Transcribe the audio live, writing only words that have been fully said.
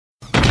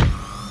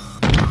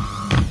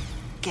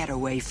Get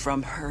away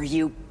from her,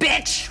 you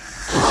bitch!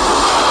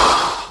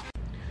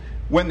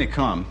 When they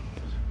come,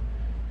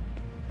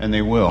 and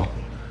they will,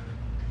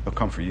 they'll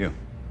come for you.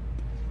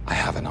 I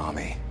have an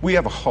army. We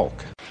have a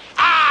Hulk.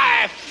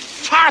 I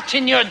fart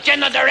in your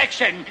general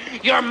direction.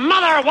 Your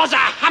mother was a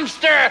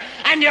hamster,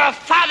 and your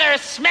father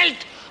smelt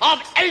of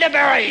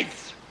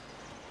elderberries.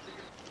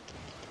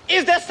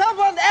 Is there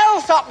someone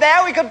else up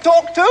there we can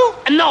talk to?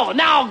 No,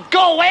 now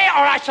go away,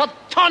 or I shall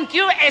taunt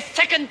you a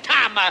second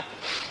time.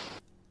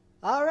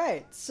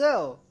 Alright,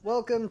 so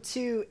welcome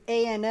to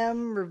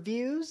A&M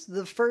Reviews,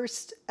 the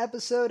first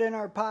episode in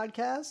our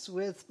podcast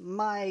with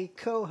my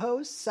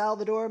co-host,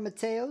 Salvador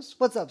Mateos.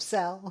 What's up,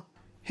 Sal?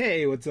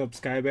 Hey, what's up,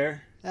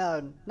 Skybear?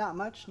 Not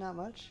much.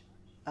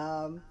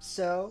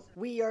 So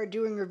we are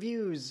doing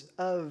reviews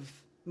of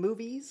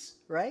movies,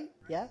 right?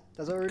 Yeah,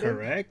 that's what we're doing?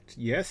 Correct,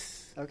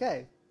 yes.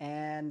 Okay,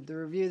 and the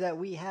review that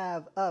we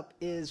have up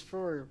is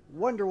for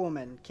Wonder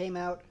Woman. Came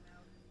out,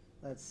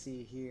 let's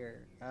see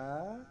here,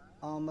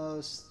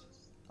 almost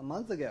a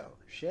month ago.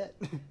 Shit.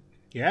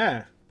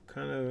 Yeah,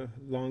 kind of a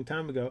long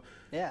time ago.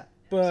 Yeah.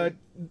 But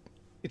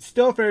it's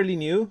still fairly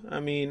new. I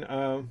mean,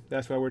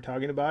 that's why we're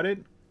talking about it.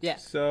 Yeah.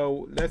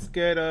 So let's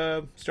get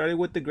started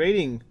with the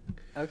grading.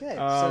 Okay,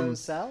 so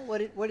Sal,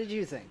 what did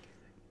you think?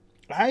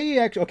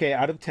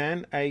 Out of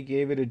 10, I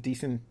gave it a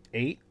decent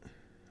 8.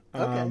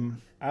 Okay.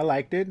 I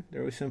liked it.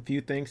 There were some few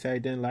things I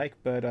didn't like,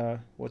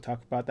 but we'll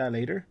talk about that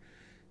later.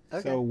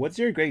 Okay. So what's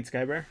your grade,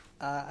 Skybear?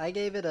 I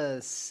gave it a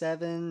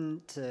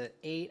 7 to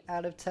 8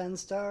 out of 10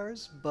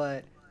 stars,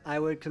 but I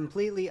would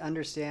completely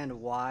understand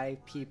why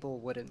people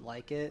wouldn't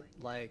like it.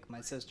 Like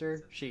my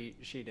sister, she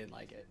didn't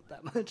like it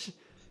that much.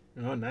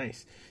 Oh,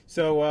 nice.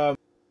 So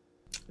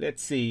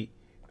let's see.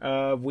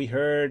 We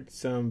heard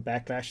some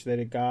backlash that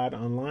it got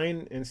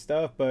online and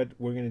stuff, but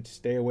we're going to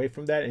stay away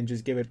from that and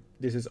just give it,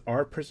 this is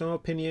our personal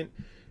opinion.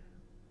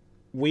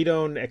 We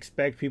don't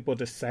expect people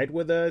to side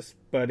with us,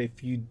 but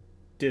if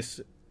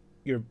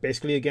you're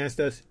basically against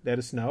us, let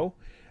us know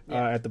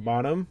at the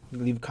bottom.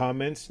 Leave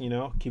comments,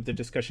 keep the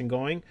discussion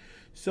going.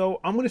 So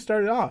I'm going to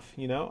start it off,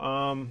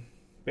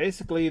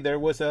 basically there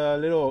was a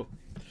little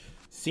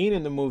scene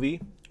in the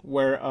movie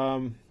where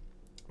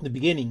the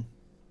beginning,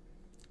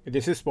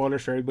 this is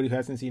spoilers for everybody who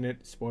hasn't seen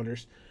it,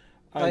 spoilers.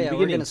 We're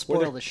going to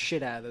spoil the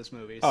shit out of this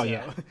movie. Oh,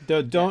 yeah.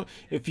 Don't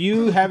if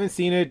you haven't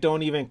seen it,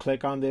 don't even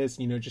click on this,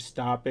 just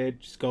stop it,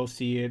 just go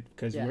see it,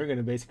 because we're going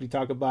to basically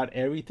talk about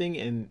everything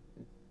and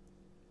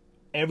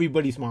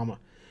everybody's mama.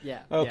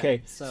 Yeah.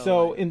 Okay. Yeah.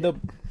 So in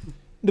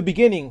the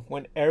beginning,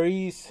 when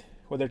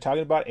they're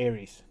talking about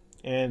Ares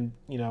and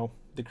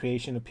the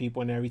creation of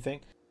people and everything,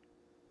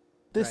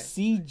 the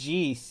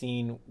CG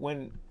scene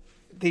when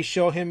they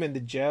show him in the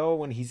jail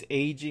when he's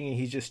aging and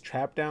he's just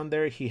trapped down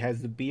there, he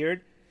has the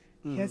beard,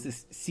 he has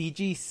this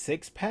CG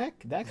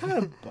 6-pack. That kind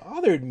of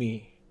bothered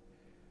me.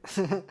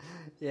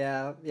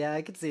 Yeah,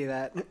 I could see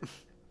that.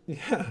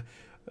 Yeah.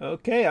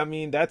 Okay, I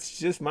mean, that's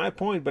just my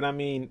point, but I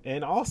mean,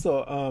 and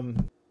also,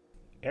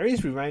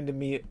 Ares reminded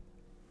me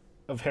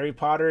of Harry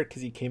Potter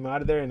because he came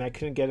out of there and I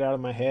couldn't get it out of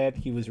my head.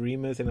 He was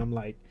Remus, and I'm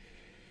like,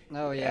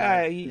 oh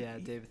yeah,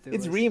 David Thewlis.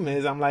 It's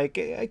Remus. I'm like,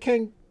 I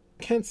can't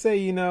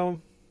say,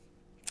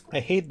 I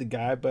hate the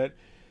guy, but,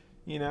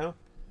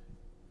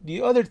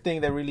 the other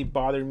thing that really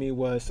bothered me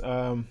was,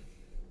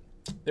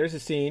 there's a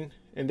scene,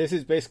 and this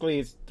is basically,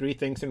 it's 3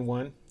 things in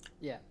one.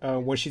 Yeah.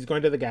 When she's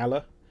going to the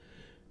gala.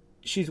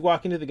 She's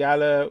walking to the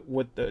gala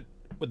with the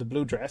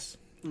blue dress,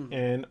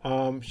 and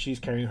she's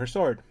carrying her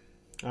sword.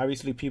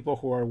 Obviously, people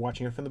who are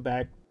watching her from the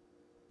back,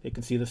 they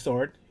can see the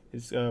sword.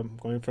 It's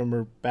going from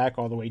her back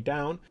all the way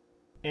down,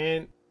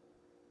 and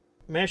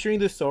measuring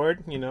the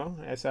sword,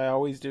 as I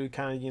always do,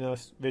 kind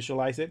of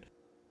visualize it.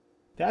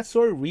 That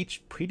sword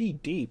reached pretty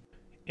deep,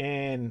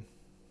 and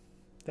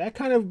that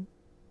kind of,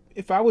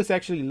 if I was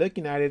actually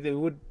looking at it, it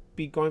would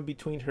be going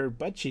between her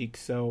butt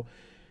cheeks. So,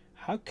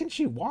 how can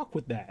she walk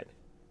with that?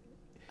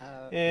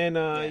 I mean,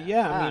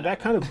 that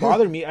kind of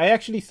bothered me. I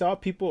actually saw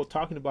people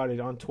talking about it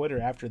on Twitter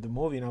after the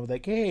movie, and I was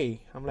like,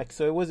 hey,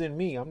 so it wasn't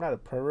me. I'm not a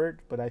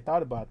pervert, but I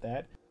thought about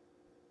that.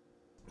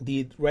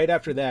 Right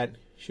after that,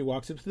 she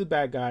walks up to the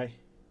bad guy.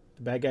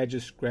 The bad guy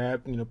just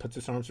puts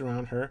his arms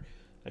around her,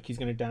 like he's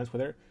going to dance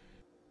with her.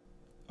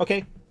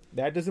 Okay,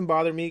 that doesn't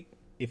bother me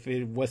if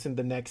it wasn't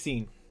the next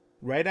scene.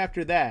 Right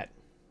after that,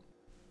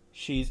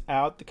 she's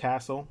out the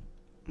castle,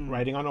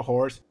 riding on a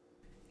horse,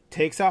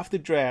 takes off the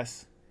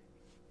dress,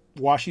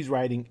 while she's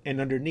riding,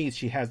 and underneath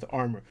she has the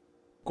armor.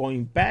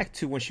 Going back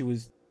to when she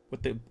was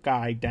with the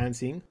guy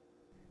dancing,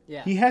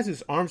 he has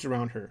his arms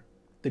around her.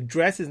 The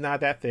dress is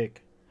not that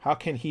thick. How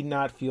can he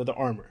not feel the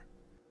armor?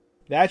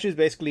 That just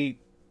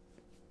basically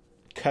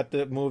cut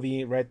the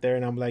movie right there,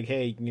 and I'm like,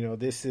 hey,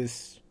 this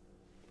is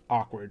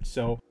awkward.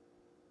 So,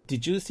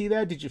 did you see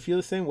that? Did you feel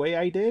the same way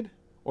I did?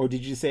 Or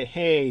did you say,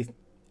 hey,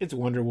 it's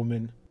Wonder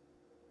Woman?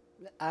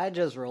 I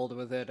just rolled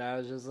with it. I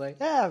was just like,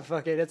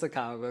 fuck it, it's a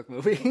comic book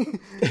movie.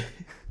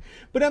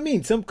 But I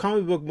mean, some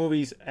comic book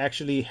movies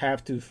actually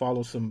have to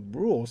follow some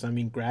rules. I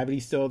mean,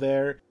 gravity's still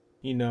there,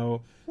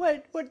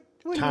 What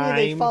What do you mean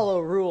they follow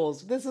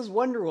rules? This is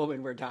Wonder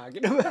Woman we're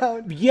talking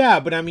about. Yeah,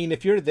 but I mean,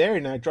 if you're there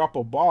and I drop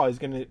a ball, it's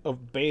going to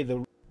obey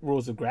the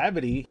rules of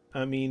gravity.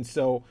 I mean,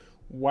 so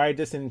why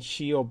doesn't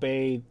she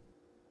obey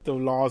the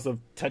laws of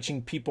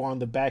touching people on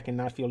the back and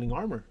not feeling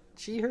armor?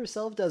 She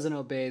herself doesn't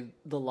obey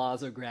the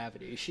laws of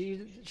gravity.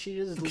 She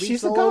just leaps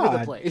She's a all god. over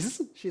the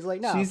place. She's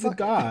like, no, She's a fuck it.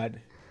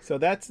 god. So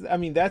that's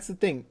the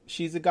thing.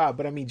 She's a god.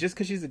 But I mean, just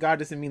because she's a god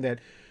doesn't mean that,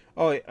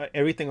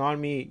 everything on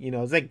me,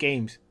 it's like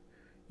games.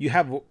 You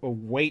have a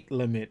weight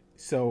limit.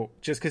 So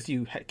just because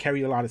you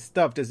carry a lot of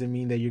stuff doesn't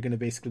mean that you're going to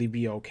basically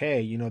be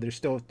okay. There's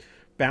still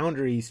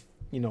boundaries,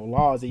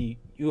 laws that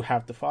you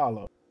have to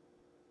follow.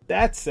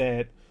 That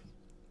said,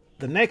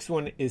 the next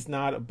one is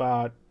not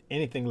about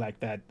anything like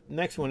that. The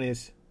next one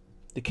is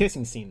the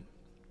kissing scene.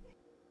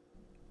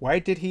 Why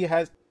did he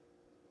have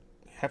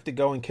to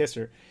go and kiss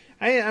her?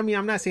 I mean,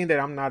 I'm not saying that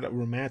I'm not a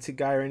romantic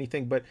guy or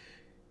anything, but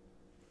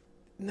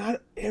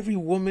not every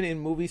woman in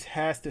movies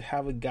has to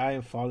have a guy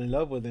and fall in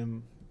love with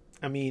him.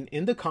 I mean,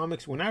 in the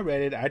comics, when I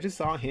read it, I just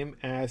saw him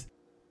as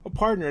a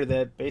partner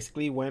that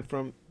basically went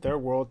from their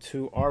world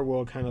to our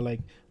world, kind of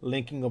like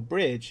linking a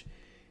bridge.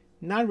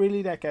 Not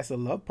really like as a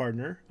love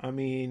partner. I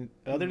mean,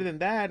 other than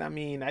that, I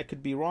mean, I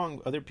could be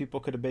wrong. Other people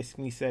could have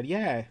basically said,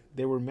 yeah,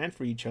 they were meant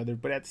for each other.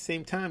 But at the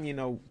same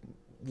time,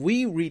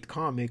 we read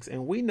comics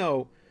and we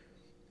know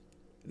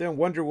then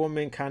Wonder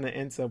Woman kind of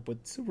ends up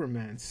with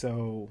Superman.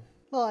 So,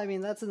 well, I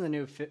mean, that's in the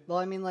new... Well,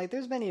 I mean, like,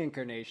 there's many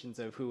incarnations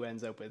of who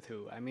ends up with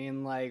who. I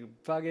mean, like,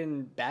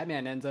 fucking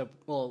Batman ends up...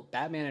 Well,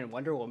 Batman and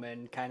Wonder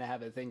Woman kind of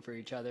have a thing for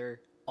each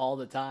other all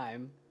the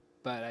time.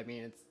 But, I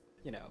mean, it's,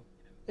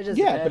 it just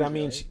yeah, depends, but I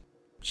mean,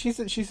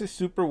 really. she's a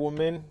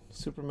superwoman,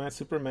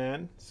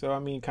 Superman. So, I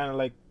mean, kind of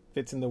like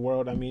fits in the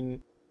world. I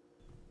mean,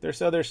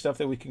 there's other stuff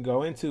that we can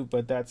go into,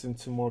 but that's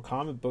into more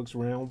comic books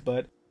realm.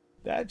 But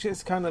that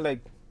just kind of like...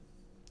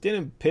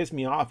 didn't piss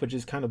me off, but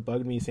just kind of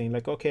bugged me, saying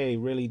like, okay,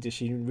 really, does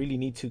she really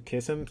need to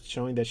kiss him,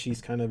 showing that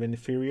she's kind of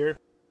inferior?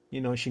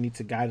 She needs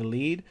a guy to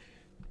lead.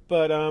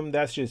 But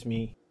that's just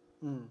me.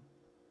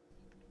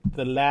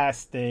 The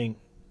last thing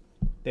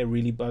that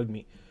really bugged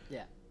me,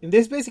 and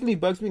this basically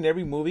bugs me in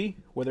every movie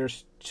where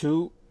there's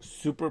two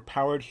super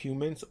powered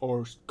humans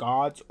or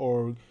gods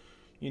or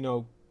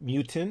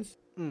mutants.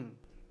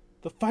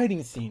 The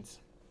fighting scenes,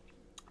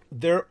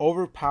 they're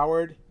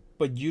overpowered,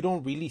 but you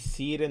don't really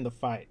see it in the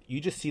fight.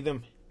 You just see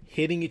them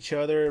hitting each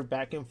other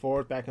back and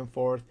forth.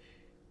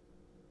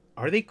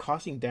 Are they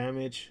causing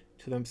damage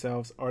to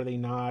themselves? Are they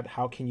not?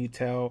 How can you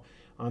tell?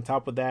 On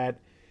top of that,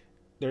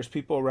 there's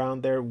people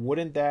around there.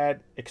 Wouldn't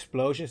that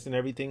explosions and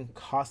everything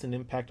cause an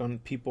impact on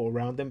people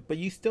around them? But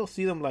you still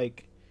see them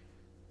like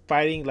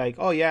fighting, like,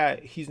 oh yeah,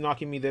 he's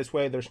knocking me this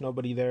way. There's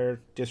nobody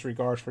there.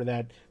 Disregards for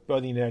that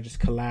building that just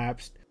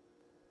collapsed.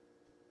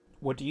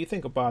 What do you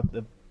think about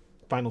the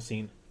final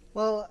scene?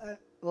 Well,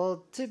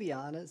 to be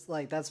honest,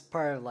 like, that's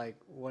part of, like,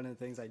 one of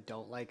the things I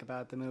don't like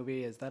about the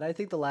movie is that I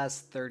think the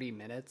last 30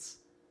 minutes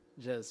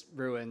just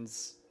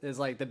is,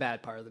 like, the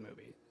bad part of the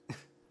movie.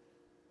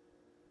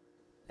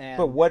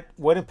 But what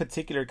in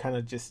particular kind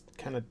of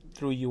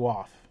threw you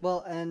off?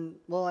 Well,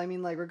 I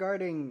mean, like,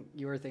 regarding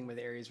your thing with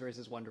Ares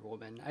versus Wonder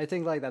Woman, I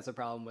think, like, that's a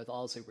problem with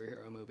all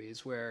superhero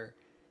movies where,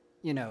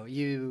 where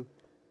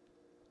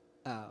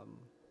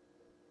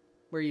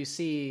you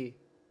see...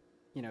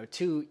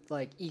 two,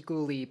 like,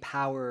 equally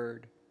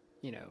powered,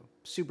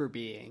 super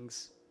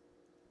beings,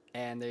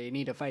 and they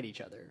need to fight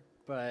each other.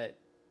 But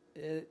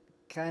it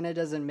kind of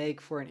doesn't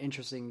make for an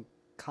interesting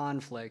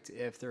conflict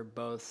if they're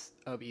both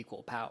of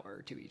equal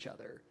power to each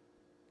other.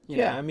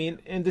 Yeah, I mean,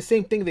 and the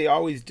same thing they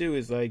always do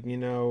is, like,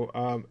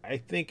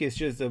 I think it's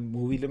just the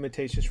movie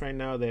limitations right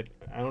now that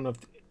I don't know if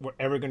we're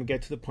ever going to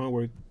get to the point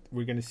where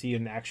we're going to see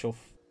an actual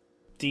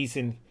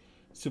decent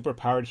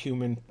superpowered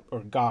human or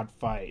god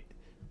fight.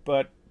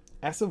 But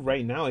as of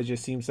right now, it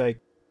just seems like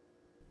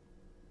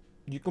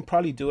you can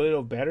probably do a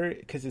little better,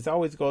 because it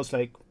always goes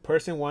like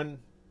person one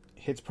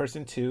hits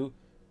person two,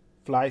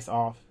 flies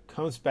off,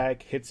 comes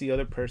back, hits the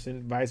other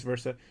person, vice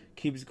versa,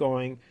 keeps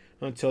going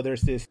until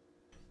there's this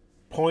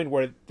point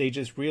where they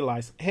just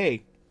realize,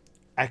 hey,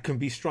 I can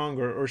be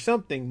stronger, or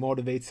something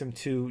motivates them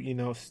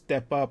to,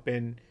 step up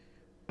and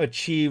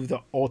achieve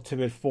the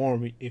ultimate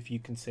form, if you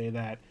can say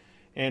that.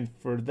 And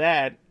for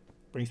that,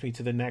 brings me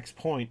to the next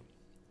point.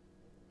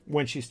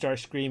 When she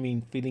starts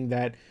screaming, feeling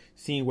that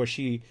scene where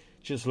she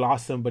just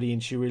lost somebody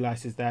and she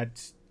realizes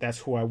that's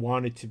who I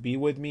wanted to be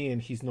with me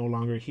and he's no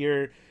longer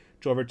here,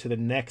 drove her to the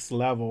next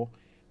level.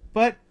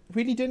 But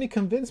really didn't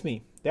convince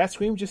me. That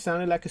scream just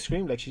sounded like a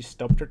scream, like she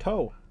stubbed her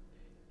toe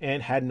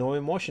and had no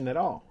emotion at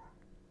all.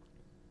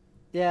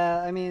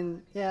 Yeah, I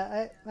mean,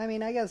 I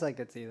guess I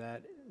could see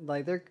that.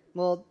 Like,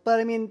 but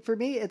I mean, for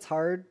me, it's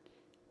hard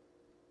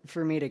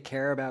for me to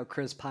care about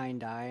Chris Pine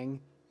dying,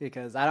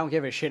 because I don't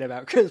give a shit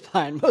about Chris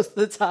Pine most of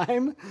the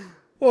time.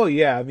 Well,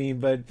 yeah, I mean,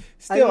 but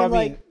still, I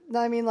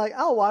mean,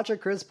 I'll watch a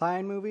Chris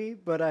Pine movie,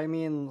 but I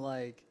mean,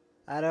 like,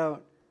 I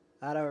don't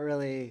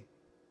really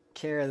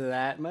care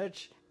that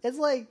much. It's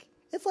like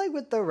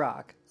with The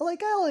Rock.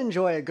 Like, I'll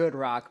enjoy a good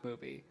Rock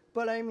movie,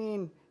 but I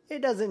mean,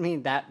 it doesn't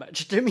mean that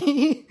much to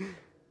me.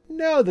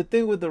 No, the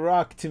thing with The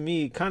Rock, to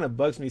me, kind of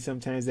bugs me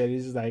sometimes that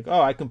he's just like,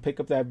 oh, I can pick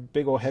up that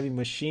big old heavy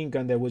machine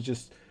gun that was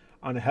just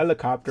on a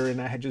helicopter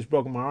and I had just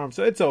broken my arm,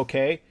 so it's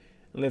okay.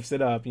 Lifts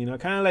it up,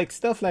 kind of like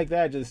stuff like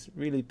that just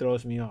really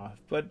throws me off.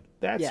 But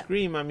that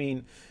Scream, I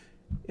mean,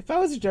 if I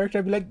was a director,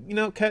 I'd be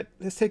like, Kat,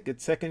 let's take a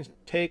second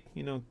take,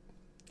 your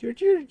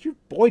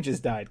boy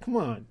just died. Come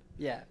on.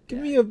 Yeah. Give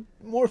me a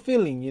more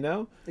feeling,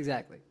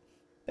 Exactly.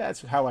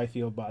 That's how I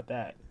feel about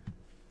that.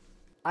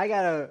 I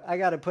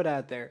gotta put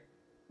out there,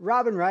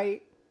 Robin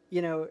Wright,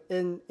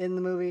 in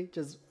the movie,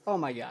 just, oh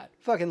my god,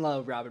 fucking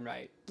love Robin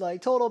Wright.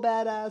 Like, total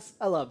badass.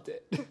 I loved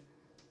it.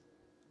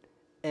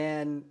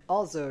 And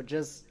also,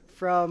 just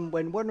from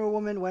when Wonder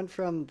Woman went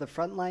from the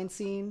frontline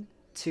scene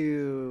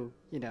to,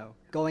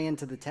 going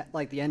into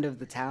the end of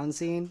the town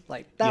scene,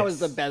 like, that was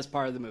the best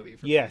part of the movie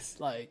for me.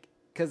 Like,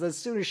 because as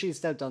soon as she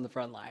stepped on the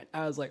front line,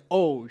 I was like,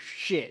 oh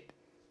shit,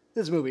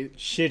 this movie.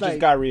 Shit just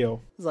got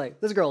real. It's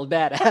like, this girl is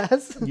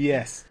badass.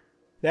 Yes.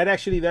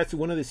 That's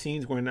one of the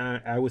scenes when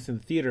I was in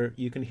the theater.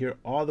 You can hear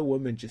all the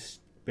women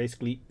just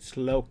basically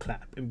slow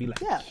clap and be like,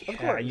 yeah, of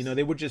course.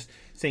 They were just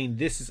saying,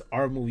 this is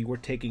our movie, we're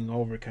taking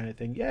over kind of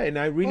thing. Yeah, and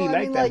I really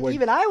like that. Like,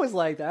 even I was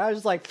like that. I was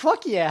just like,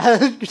 fuck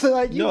yeah.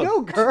 Like,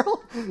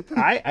 girl.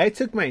 I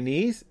took my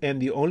niece,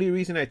 and the only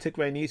reason I took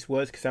my niece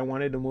was because I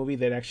wanted a movie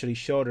that actually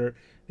showed her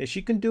that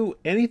she can do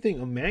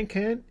anything a man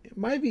can. It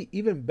might be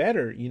even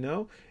better,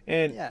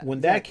 And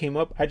when that came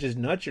up, I just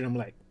nudged her. I'm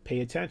like,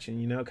 pay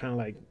attention, kind of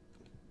like,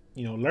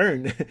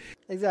 learn.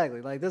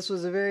 Exactly. Like, this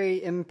was a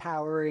very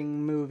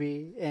empowering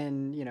movie,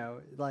 and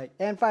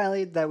and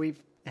finally that we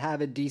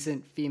have a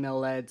decent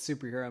female-led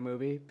superhero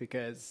movie,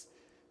 because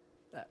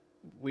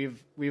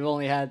we've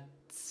only had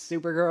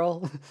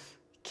Supergirl,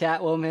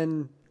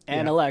 Catwoman,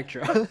 and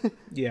Elektra.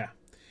 Yeah.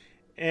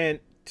 And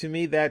to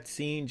me, that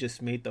scene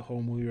just made the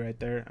whole movie right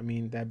there. I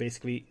mean, that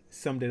basically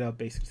summed it up,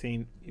 basically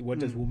saying, what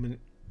does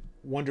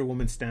Wonder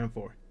Woman stand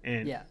for?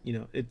 And,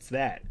 it's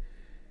that.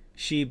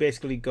 She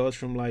basically goes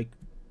from, like,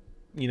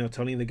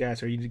 telling the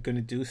guys, are you going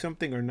to do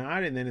something or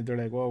not? And then they're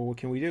like, well, what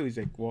can we do? He's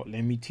like, well,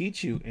 let me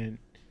teach you. And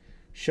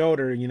showed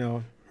her,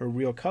 her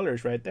real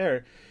colors right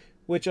there,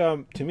 which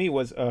to me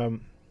was a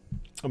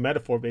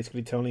metaphor,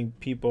 basically telling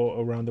people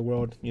around the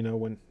world,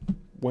 when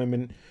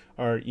women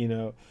are,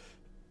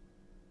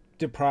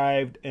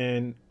 deprived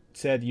and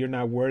said, you're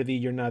not worthy,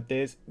 you're not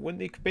this, when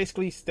they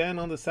basically stand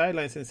on the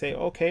sidelines and say,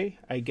 okay,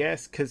 I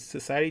guess because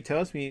society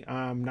tells me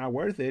I'm not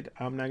worth it,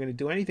 I'm not going to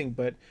do anything.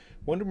 But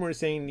Wonder Woman is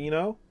saying,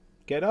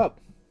 get up.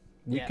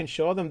 We can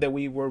show them that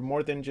we were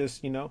more than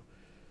just,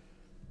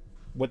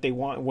 what they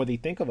want, what they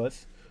think of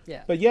us.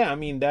 Yeah. But yeah, I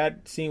mean,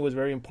 that scene was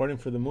very important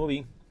for the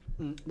movie.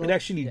 It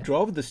actually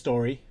drove the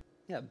story.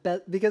 Yeah,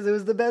 because it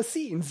was the best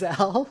scene,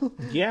 Sal.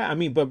 Yeah, I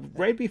mean, but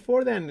right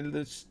before then,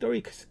 the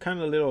story kind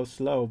of a little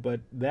slow, but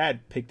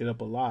that picked it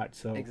up a lot.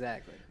 So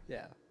exactly,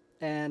 yeah.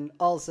 And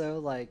also,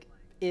 like,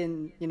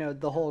 in,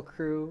 the whole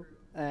crew,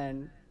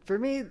 and for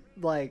me,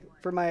 like,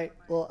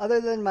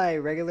 other than my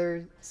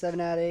regular 7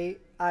 out of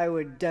 8, I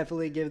would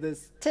definitely give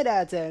this 10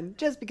 out of 10,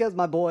 just because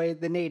my boy,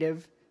 the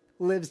native,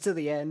 lives to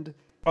the end.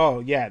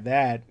 Oh, yeah,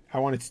 that. I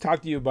wanted to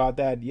talk to you about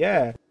that,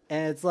 yeah.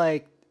 And it's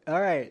like, all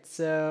right,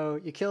 so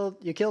you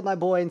killed my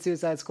boy in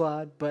Suicide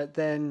Squad, but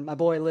then my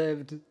boy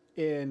lived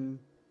in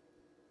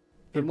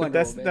Wonder Woman.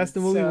 That's the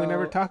movie we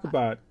never talk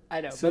about.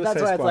 I know, Suicide but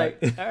that's why Squad.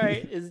 It's like, all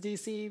right, is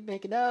DC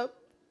making up?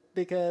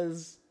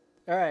 Because,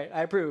 all right,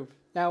 I approve.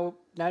 Now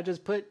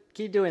just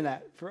keep doing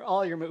that for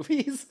all your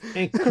movies.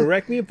 And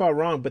correct me if I'm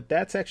wrong, but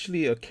that's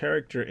actually a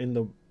character in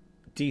the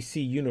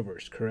DC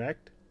universe,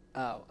 correct?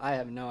 Oh, I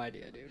have no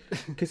idea, dude.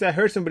 Because I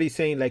heard somebody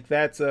saying, like,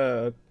 that's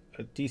a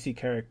DC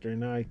character,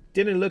 and I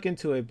didn't look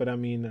into it, but I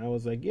mean, I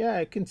was like, yeah,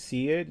 I can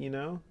see it,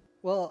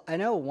 Well, I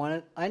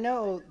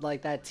know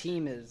like that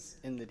team is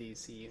in the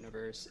DC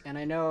universe, and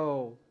I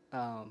know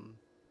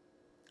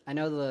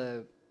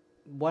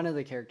one of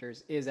the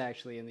characters is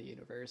actually in the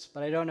universe,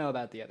 but I don't know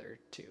about the other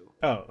two.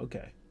 Oh,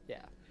 okay.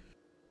 Yeah.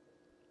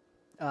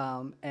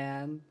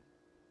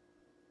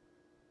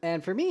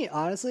 And for me,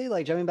 honestly,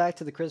 like, jumping back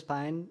to the Chris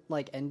Pine,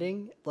 like,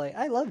 ending, like,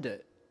 I loved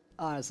it,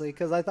 honestly,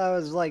 because I thought it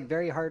was, like,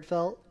 very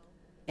heartfelt,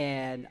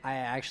 and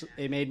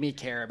it made me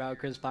care about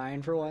Chris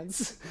Pine for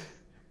once.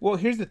 Well,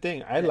 here's the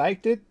thing. I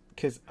liked it,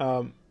 because,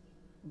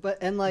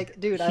 and, like,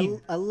 dude,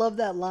 I love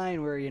that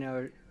line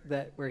where,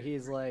 where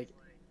he's like,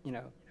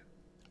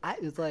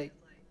 it's like,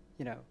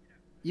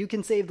 you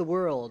can save the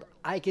world,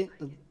 I can,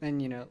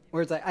 and,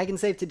 where it's like, I can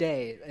save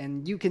today,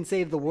 and you can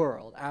save the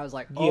world. I was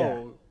like,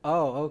 oh,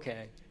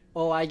 okay.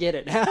 Oh, I get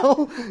it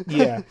now.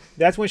 Yeah,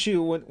 that's when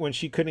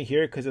she couldn't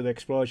hear it because of the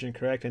explosion,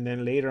 correct? And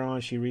then later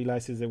on, she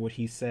realizes that what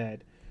he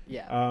said.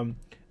 Yeah.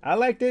 I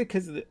liked it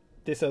because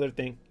this other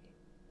thing,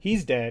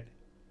 he's dead,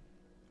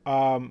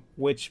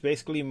 which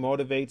basically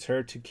motivates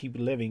her to keep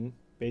living.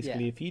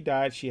 Basically, if he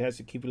died, she has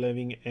to keep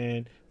living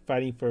and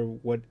fighting for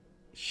what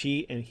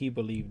she and he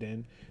believed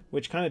in,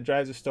 which kind of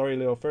drives the story a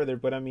little further.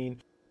 But I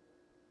mean,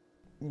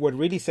 what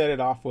really set it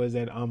off was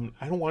that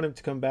I don't want him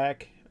to come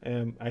back.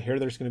 I hear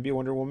there's going to be a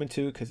Wonder Woman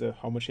 2 because of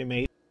how much they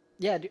made.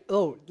 Yeah.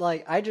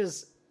 Like I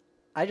just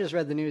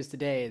read the news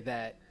today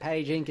that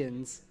Patty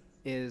Jenkins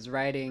is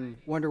writing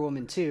Wonder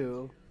Woman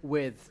 2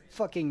 with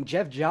fucking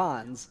Jeff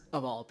Johns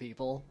of all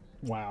people.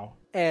 Wow.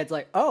 And it's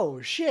like,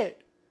 oh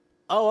shit.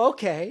 Oh,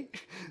 okay.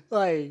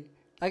 Like,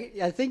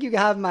 I think you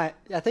got my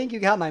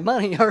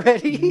money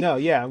already. No,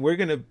 yeah, we're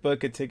gonna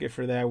book a ticket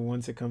for that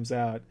once it comes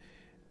out.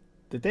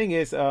 The thing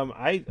is,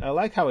 I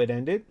like how it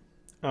ended.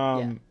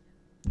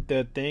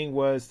 The thing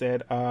was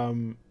that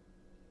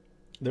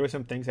there were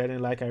some things I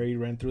didn't like. I already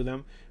ran through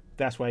them.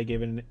 That's why I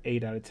gave it an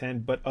 8 out of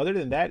 10. But other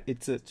than that,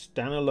 it's a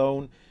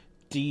standalone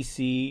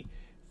DC.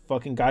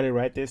 Fucking got it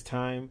right this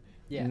time.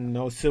 Yeah.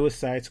 No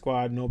Suicide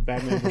Squad. No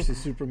Batman versus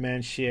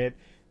Superman shit.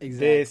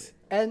 Exactly.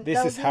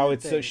 This is how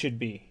it should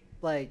be.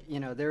 Like, you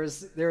know, there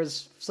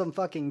was some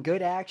fucking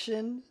good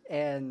action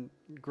and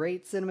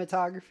great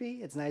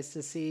cinematography. It's nice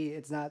to see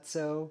it's not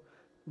so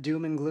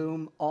doom and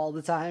gloom all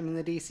the time in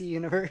the DC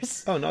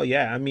universe. Oh no,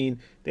 yeah. I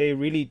mean, they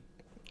really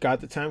got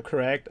the time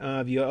correct.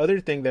 The other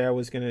thing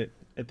that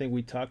I think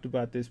we talked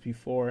about this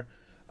before,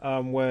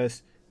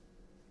 was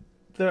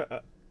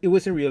it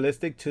wasn't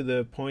realistic to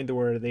the point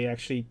where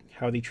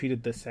how they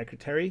treated the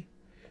secretary.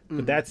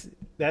 But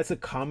that's a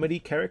comedy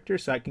character,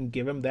 so I can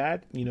give him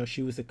that. You know,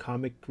 she was a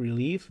comic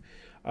relief,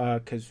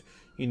 because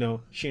you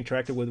know she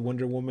interacted with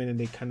Wonder Woman and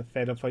they kind of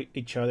fed off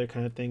each other,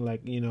 kind of thing. Like,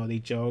 you know, they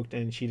joked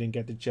and she didn't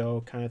get the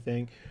joke, kind of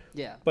thing.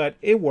 Yeah. But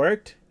it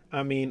worked.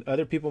 I mean,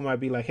 other people might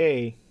be like,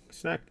 "Hey,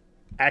 it's not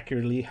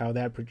accurately how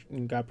that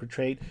got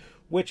portrayed,"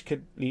 which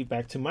could lead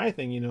back to my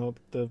thing. You know,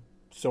 the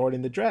sword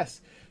in the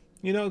dress.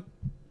 You know,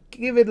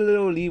 give it a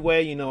little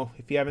leeway. You know,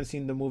 if you haven't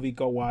seen the movie,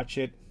 go watch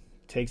it.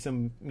 Take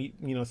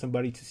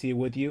somebody to see it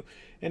with you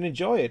and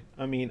enjoy it.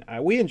 I mean,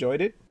 we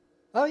enjoyed it.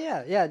 Oh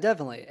yeah,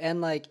 definitely.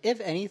 And like, if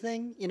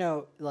anything, you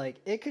know, like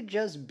it could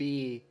just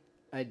be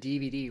a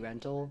DVD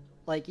rental.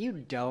 Like you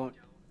don't,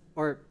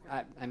 or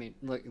I mean,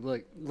 look,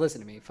 listen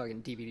to me,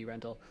 fucking DVD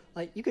rental.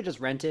 Like you could just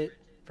rent it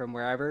from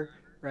wherever,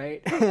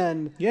 right?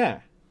 And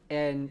yeah,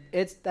 and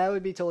that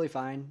would be totally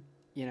fine.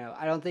 You know,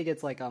 I don't think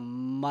it's like a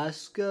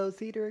must-go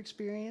theater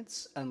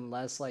experience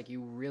unless like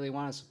you really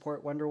want to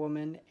support Wonder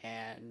Woman,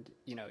 and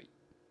you know,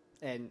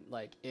 and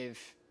like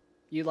if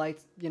you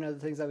liked, you know, the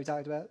things that we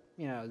talked about,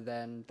 you know,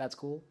 then that's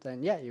cool.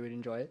 Then yeah, you would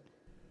enjoy it.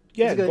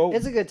 Yeah,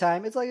 it's a good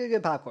time. It's like a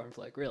good popcorn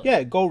flick, really.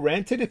 Yeah, go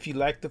rent it if you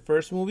like the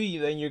first movie.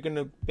 Then you're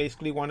gonna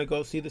basically want to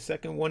go see the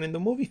second one in the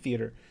movie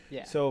theater.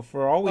 Yeah. So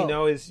for all we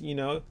know is, you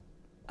know,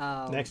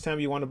 next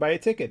time you want to buy a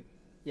ticket.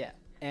 Yeah,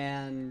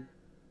 and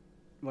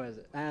what is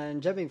it?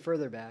 And jumping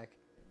further back,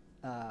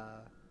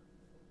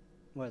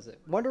 what is it?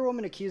 Wonder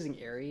Woman accusing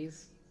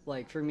Ares,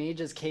 like, for me,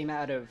 just came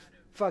out of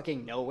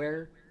fucking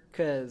nowhere.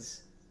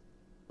 Because,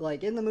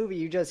 like, in the movie,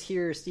 you just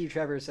hear Steve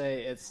Trevor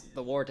say it's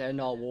the war to end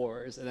all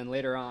wars. And then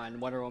later on,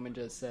 Wonder Woman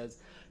just says,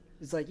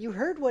 it's like, you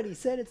heard what he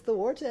said, it's the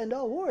war to end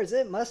all wars.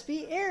 It must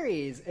be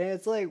Ares. And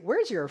it's like,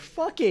 where's your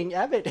fucking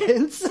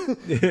evidence?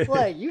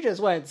 Like, you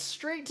just went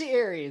straight to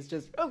Ares.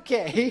 Just,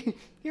 okay,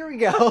 here we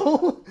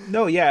go.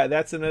 No, yeah,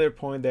 that's another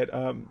point that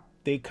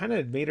they kind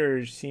of made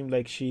her seem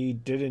like she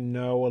didn't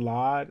know a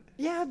lot.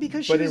 Yeah,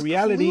 because she was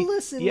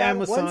clueless in that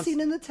one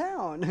scene in the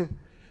town.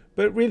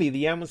 But really,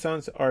 the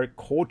Amazons are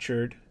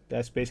cultured.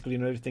 That's basically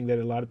another thing that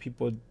a lot of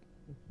people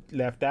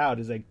left out,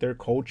 is like they're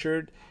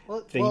cultured.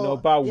 They know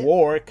about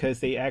war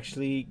because they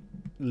actually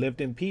lived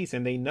in peace,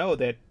 and they know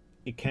that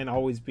it can't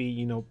always be,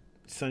 you know,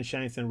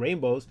 sunshines and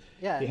rainbows.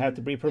 Yeah, they have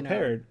to be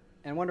prepared. You know,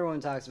 and Wonder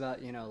Woman talks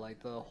about, you know,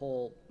 like the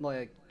whole,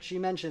 like she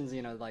mentions,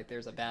 you know, like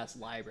there's a vast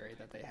library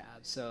that they have.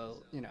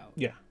 So, you know,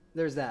 yeah,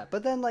 there's that.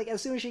 But then, like,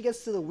 as soon as she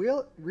gets to the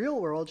real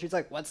world, she's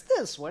like, "What's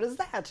this? What is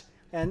that?"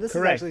 And this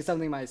is actually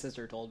something my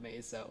sister told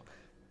me. So,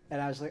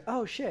 and I was like,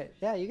 "Oh shit,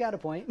 yeah, you got a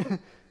point."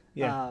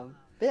 Yeah,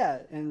 yeah,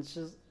 and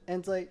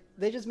it's like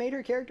they just made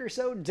her character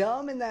so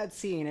dumb in that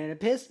scene, and it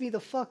pissed me the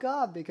fuck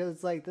off because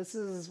it's like, this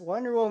is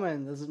Wonder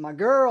Woman, this is my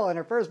girl in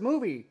her first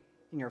movie,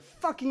 and you're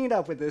fucking it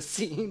up with this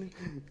scene.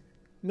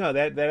 No,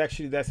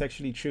 that's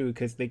actually true,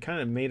 because they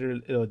kind of made her a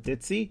little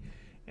ditzy,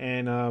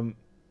 and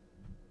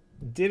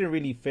didn't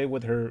really fit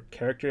with her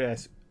character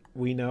as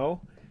we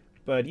know.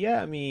 But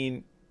yeah, I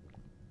mean,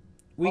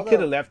 we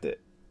could have left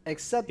it.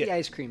 Except the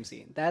ice cream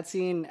scene. That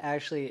scene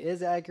actually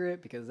is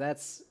accurate because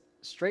that's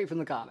straight from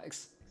the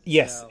comics.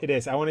 Yes, it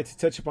is. I wanted to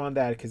touch upon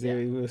that because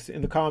it was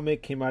in the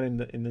comic, came out in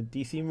the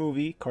DC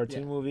movie,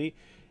 cartoon movie,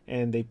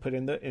 and they put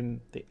in the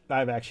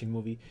live action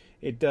movie.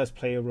 It does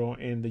play a role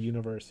in the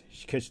universe,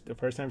 because the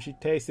first time she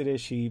tasted it,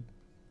 she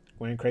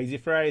went crazy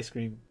for ice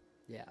cream.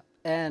 Yeah,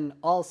 and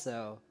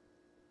also,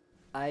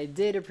 I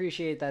did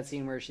appreciate that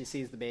scene where she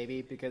sees the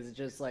baby, because it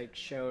just like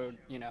showed,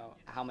 you know,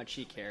 how much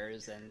she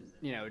cares, and,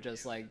 you know,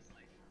 just like,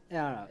 I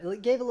don't know,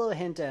 it gave a little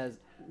hint as,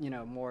 you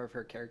know, more of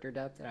her character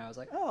depth, and I was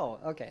like, oh,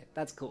 okay,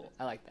 that's cool.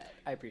 I like that.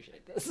 I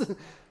appreciate this.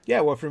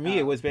 Yeah, well, for me,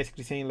 it was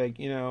basically saying, like,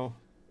 you know,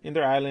 in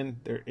their island,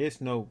 there is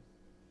no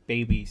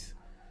babies.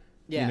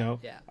 Yeah, you know?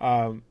 Yeah.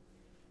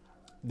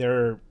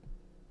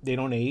 They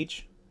don't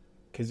age,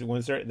 because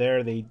once they're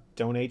there, they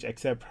don't age,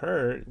 except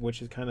her,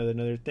 which is kind of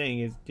another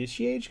thing. Did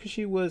she age because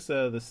she was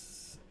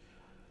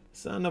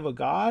son of a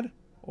god,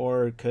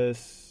 or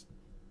because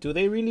do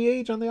they really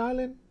age on the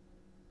island?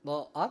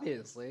 Well,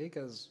 obviously,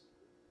 because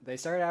they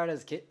started out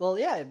as kids. Well,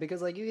 yeah,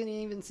 because like you can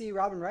even see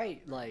Robin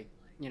Wright, like,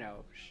 you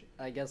know,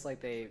 I guess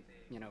like they,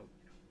 you know,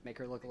 make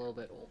her look a little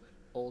bit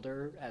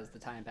older as the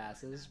time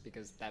passes,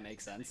 because that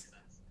makes sense.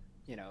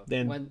 You know,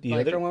 Then when the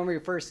like other- from when we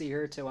first see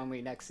her to when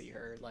we next see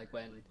her, like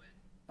when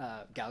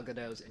Gal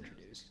Gadot's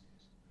introduced.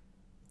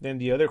 Then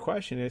the other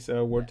question is,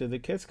 where do the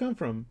kids come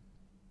from?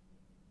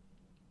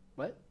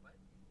 What?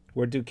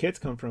 Where do kids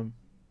come from?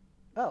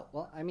 Oh,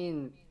 well, I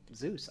mean,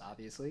 Zeus,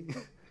 obviously.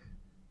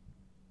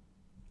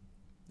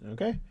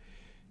 Okay.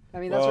 I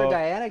mean, that's where Well-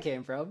 Diana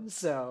came from,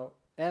 so...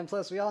 And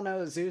plus, we all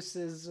know Zeus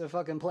is a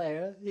fucking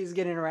player. He's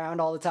getting around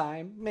all the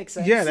time. Makes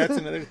sense. Yeah, that's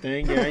another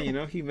thing. Yeah, you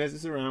know, he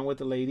messes around with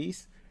the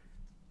ladies.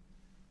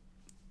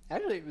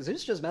 Actually,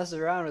 Zeus just messes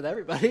around with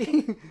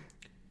everybody.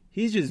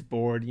 He's just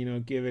bored, you know,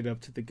 give it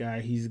up to the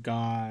guy. He's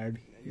God.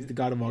 He's the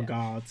god of all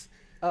gods.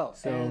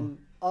 And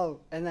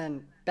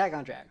then back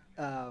on track.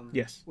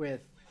 Yes.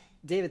 With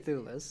David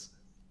Thewlis,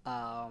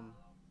 I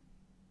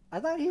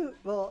thought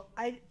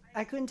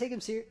I couldn't take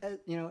him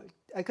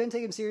I couldn't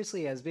take him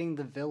seriously as being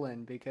the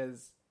villain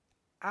because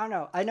I don't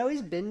know. I know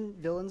he's been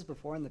villains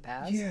before in the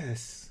past.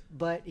 Yes.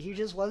 But he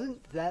just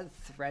wasn't that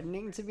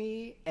threatening to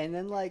me. And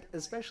then like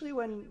especially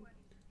when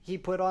he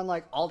put on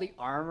like all the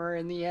armor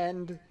in the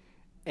end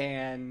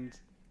and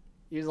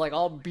he was like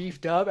all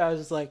beefed up, I was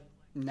just like,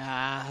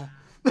 nah.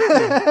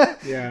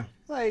 Yeah.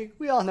 Like,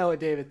 we all know what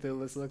David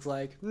Thewlis looks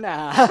like.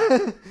 Nah.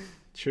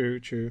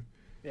 True.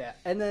 Yeah.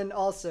 And then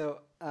also,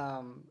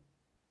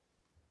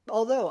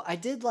 although I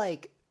did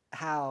like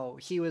how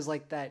he was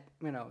like that,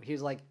 you know, he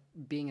was like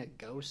being a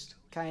ghost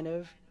kind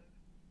of,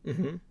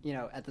 Mm-hmm. you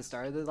know, at the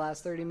start of the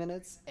last 30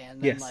 minutes.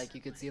 And then Yes. like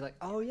you could see like,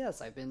 oh yes,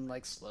 I've been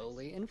like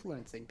slowly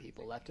influencing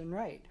people left and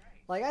right.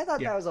 Like I thought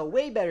Yeah. that was a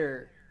way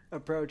better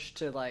approach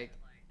to like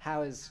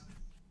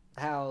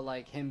how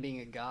like him being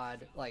a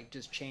god like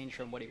just changed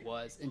from what he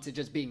was into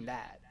just being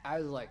that. I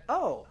was like,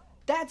 oh,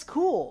 that's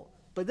cool.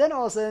 But then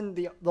all of a sudden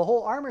the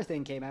whole armor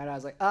thing came out. And I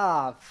was like,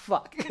 ah,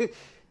 fuck.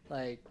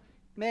 Like,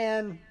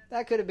 man,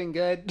 that could have been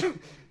good.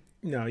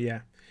 No,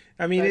 yeah.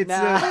 I mean, But it's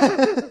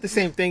nah. the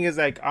same thing as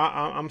like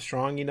I'm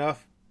strong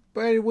enough,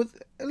 but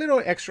with a little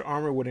extra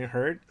armor wouldn't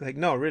hurt. Like,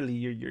 no, really,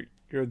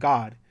 you're a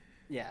god.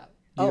 Yeah.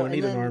 You don't and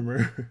need an then-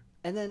 armor.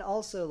 And then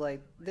also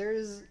like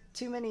there's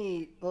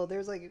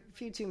like a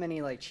few too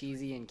many like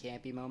cheesy and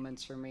campy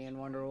moments for me in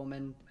Wonder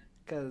Woman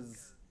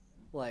because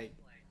like,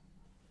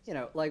 you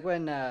know, like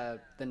when the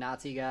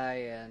Nazi guy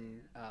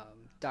and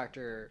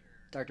Dr.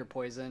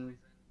 Poison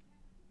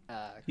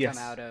Yes.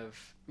 come out of,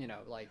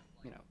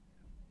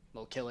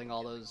 well, killing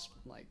all those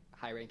like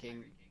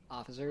high-ranking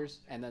officers,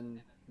 and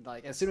then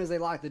like as soon as they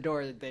lock the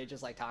door, they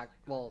just like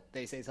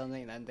they say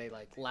something, and then they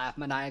like laugh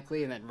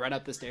maniacally, and then run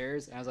up the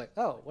stairs. And I was like,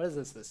 oh, what is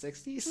this? The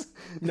 60s?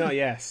 No,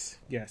 yes.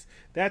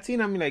 That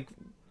scene, I mean, like,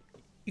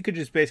 you could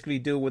just basically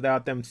do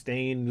without them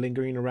staying,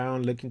 lingering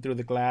around, looking through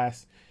the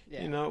glass.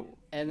 Yeah. You know,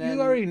 And then-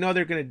 you already know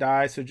they're gonna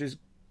die, so just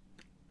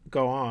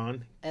go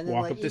on, And then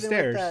walk like up the even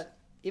stairs.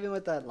 even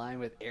with that line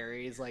with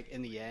Ares, like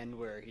in the end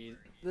where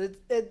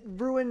it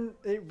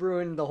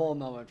ruined the whole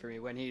moment for me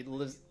when he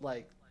lives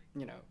like,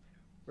 you know,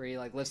 where he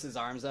like lifts his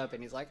arms up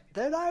and he's like,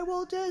 "Then I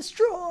will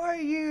destroy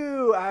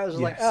you." I was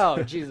like, Yes.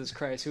 "Oh Jesus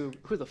Christ, who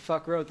the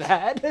fuck wrote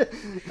that?"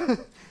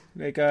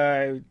 Like,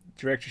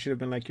 director should have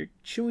been like, "You're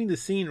chewing the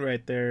scene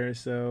right there,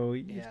 so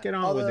you Yeah. get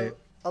on with it."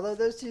 Although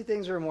those two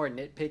things were more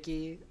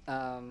nitpicky,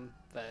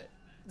 but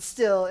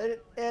still,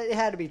 it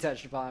had to be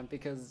touched upon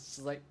because it's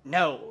like,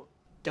 no,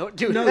 don't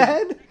do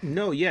that.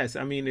 No, yes.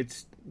 I mean,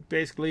 it's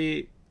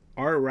basically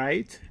our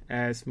right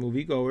as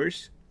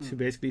moviegoers to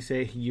basically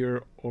say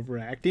you're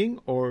overacting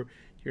or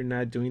you're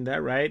not doing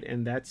that right,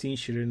 and that scene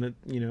shouldn't,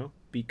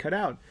 be cut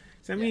out.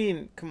 So, I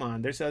mean, come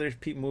on. There's other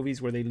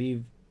movies where they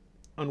leave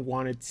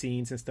unwanted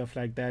scenes and stuff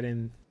like that,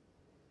 and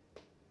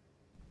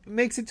it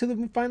makes it to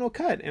the final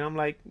cut. And I'm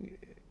like,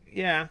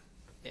 yeah.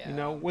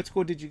 What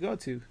school did you go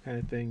to, kind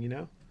of thing,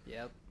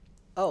 Yep.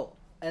 Oh,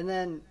 and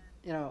then,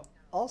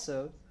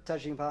 also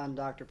touching upon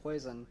Dr.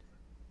 Poison,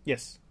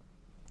 Yes.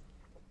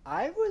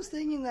 I was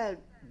thinking that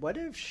what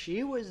if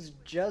she was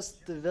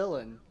just the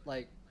villain?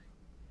 Like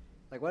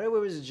what if it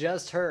was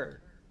just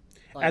her?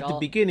 Like At the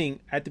beginning,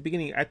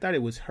 I thought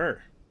it was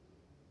her,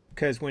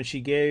 because when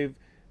she gave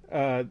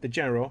the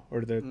general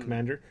or the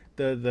commander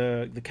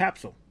the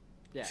capsule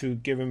Yeah. to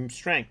give him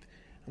strength,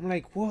 I'm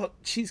like, well,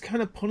 she's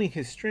kind of pulling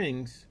his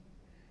strings.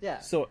 Yeah.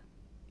 So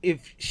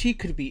if she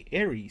could be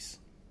Ares,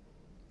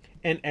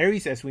 and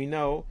Ares, as we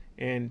know,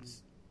 and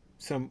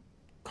some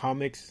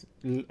comics,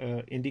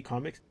 indie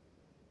comics,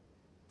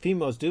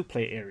 females do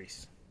play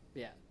Ares.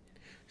 Yeah.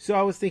 So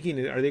I was thinking,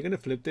 are they going to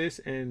flip this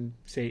and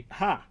say,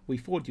 "Ha, we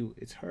fooled you.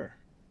 It's her."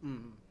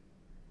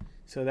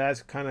 So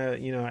that's kind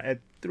of,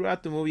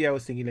 throughout the movie, I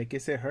was thinking, like,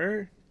 is it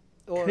her?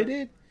 Or, Could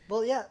it?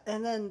 Well, yeah,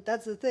 and then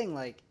that's the thing,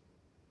 like,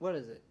 what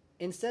is it?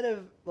 Instead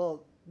of,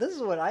 well, this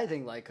is what I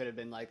think, like, could have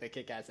been, like, the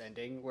kick-ass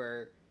ending,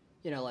 where,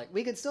 like,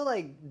 we could still,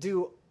 like,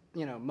 do,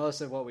 most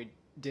of what we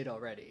did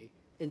already,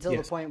 until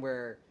Yes. the point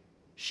where,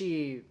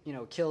 she,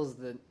 kills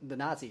the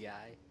Nazi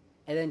guy,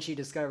 and then she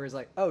discovers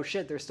like, oh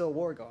shit, there's still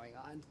war going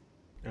on,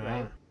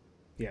 right?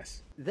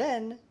 Yes.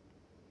 Then,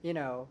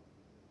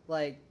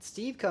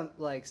 Steve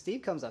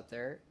comes up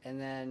there, and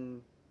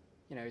then,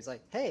 he's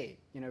like, hey,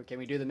 can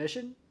we do the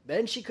mission?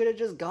 Then she could have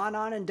just gone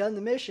on and done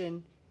the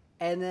mission,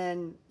 and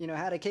then,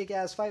 had a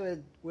kick-ass fight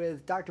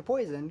with Dr.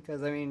 Poison,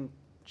 because, I mean,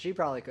 she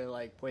probably could,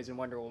 poison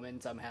Wonder Woman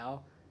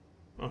somehow.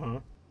 Uh-huh.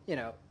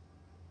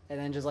 And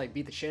then just,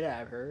 beat the shit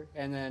out of her,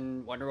 and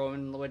then Wonder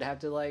Woman would have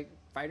to,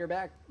 fight her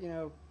back,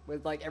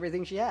 with,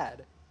 everything she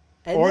had.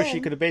 And or then, she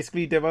could have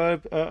basically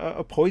developed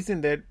a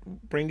poison that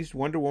brings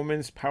Wonder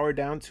Woman's power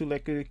down to,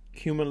 a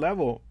human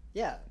level.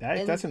 Yeah.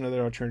 That's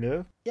another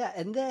alternative. Yeah,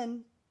 and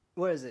then,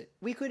 what is it?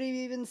 We could have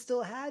even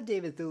still had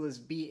David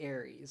Thewlis be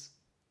Ares.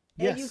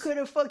 And Yes. you could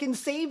have fucking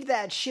saved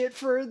that shit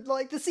for,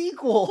 the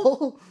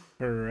sequel.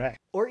 Correct.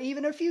 Or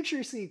even a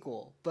future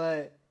sequel.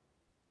 But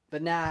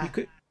nah. You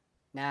could...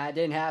 Nah, it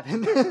didn't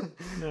happen.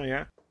 No,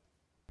 yeah.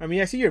 I mean,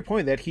 I see your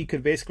point that he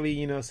could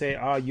basically, say,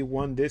 oh, you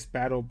won this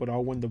battle, but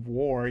I'll win the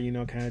war,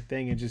 kind of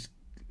thing, and just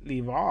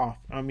leave off.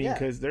 I mean,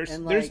 because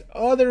there's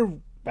other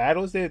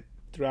battles that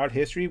throughout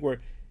history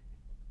where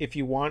if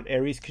you want,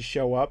 Ares could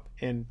show up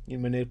and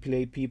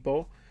manipulate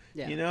people.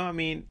 Yeah. I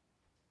mean,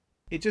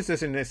 it just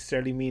doesn't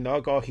necessarily mean,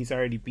 oh, he's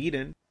already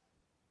beaten.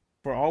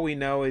 For all we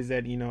know is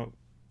that,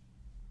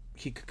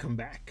 he could come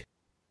back.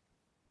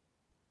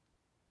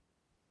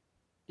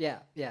 Yeah,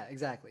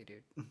 exactly,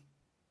 dude.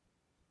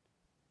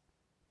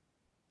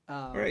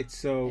 All right,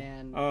 so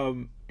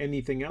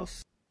anything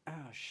else?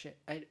 Oh shit!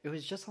 It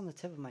was just on the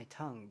tip of my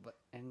tongue,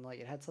 and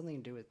it had something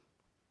to do with.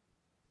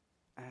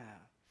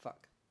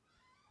 Fuck.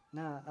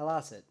 Nah, I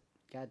lost it.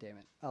 God damn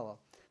it. Oh well.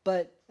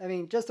 But I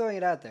mean, just throwing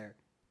it out there.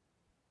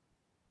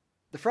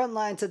 The front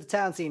line to the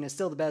town scene is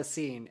still the best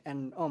scene,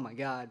 and oh my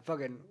god,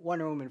 fucking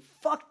Wonder Woman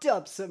fucked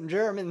up some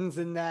Germans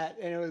in that,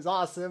 and it was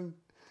awesome.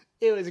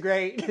 It was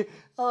great.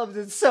 I loved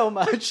it so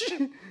much.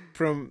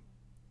 From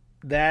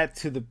that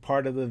to the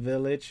part of the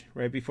village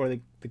right before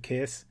the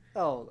kiss.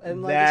 Oh,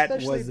 and that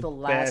especially was the the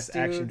last best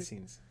action dude,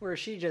 scenes. where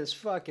she just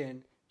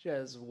fucking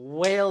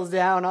wails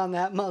down on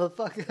that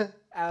motherfucker.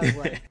 I was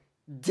like,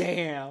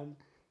 damn,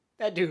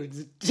 that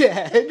dude's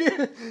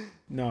dead.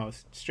 No,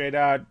 straight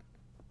out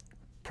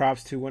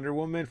props to Wonder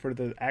Woman for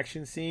the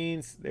action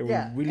scenes. They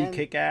were really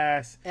kick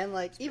ass. And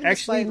even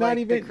actually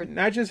despite,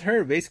 not just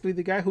her, basically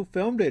the guy who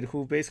filmed it,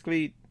 who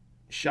basically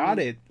shot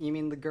it. You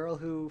mean the girl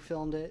who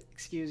filmed it?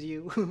 Excuse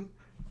you.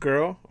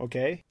 Girl,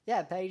 okay.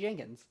 Yeah, Patty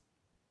Jenkins.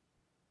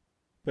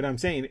 But I'm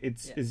saying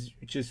it's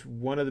just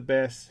one of the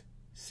best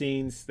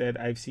scenes that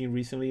I've seen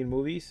recently in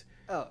movies.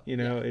 Oh,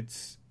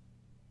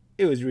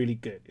 it was really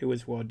good. It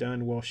was well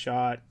done, well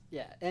shot.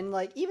 Yeah, and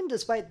even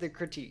despite the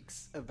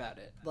critiques about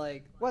it,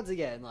 once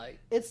again,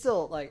 it's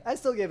still I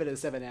still give it a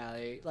 7 out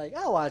of 8.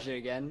 I'll watch it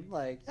again.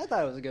 I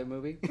thought it was a good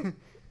movie.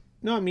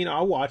 No, I mean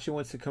I'll watch it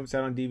once it comes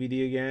out on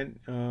DVD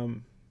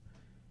again.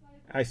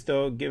 I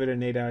still give it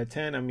an 8 out of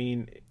 10. I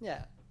mean,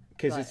 yeah,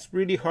 because it's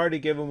really hard to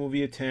give a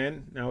movie a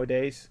 10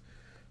 nowadays.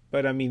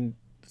 But I mean,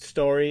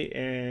 story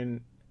and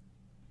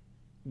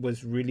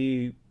was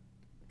really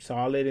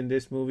solid in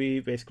this movie.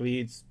 Basically,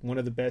 it's one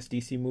of the best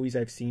DC movies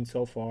I've seen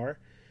so far.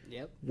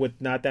 Yep. With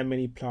not that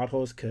many plot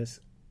holes,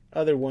 because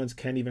other ones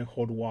can't even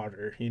hold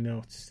water.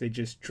 They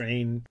just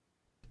drain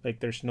like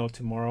there's no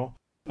tomorrow.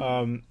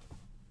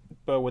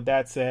 But with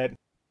that said,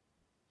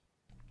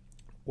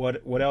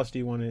 what else do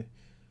you want to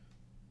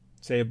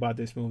say about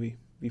this movie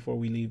before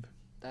we leave?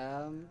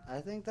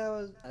 I think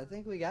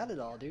we got it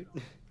all, dude.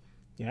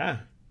 Yeah.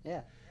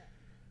 Yeah.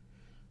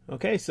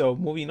 Okay, so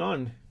moving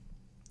on.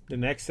 The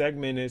next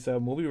segment is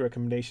movie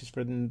recommendations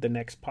for the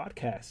next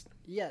podcast.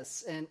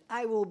 Yes, and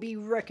I will be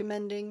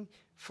recommending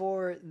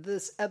for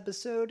this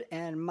episode,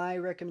 and my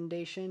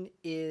recommendation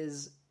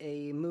is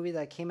a movie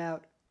that came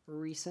out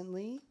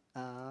recently.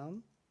 I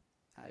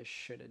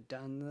should have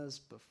done this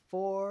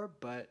before,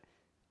 but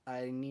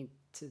I need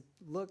to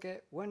look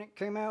at when it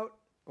came out,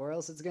 or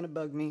else it's gonna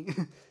bug me.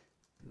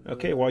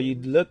 Okay, while you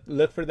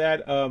look for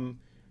that,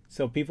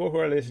 so people who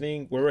are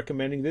listening, we're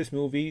recommending this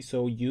movie,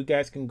 so you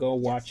guys can go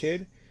watch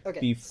it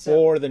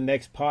before the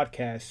next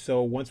podcast.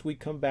 So once we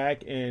come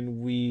back and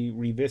we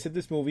revisit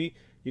this movie,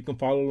 you can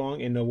follow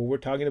along and know what we're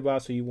talking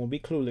about, so you won't be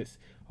clueless.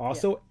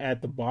 Also,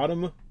 at the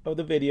bottom of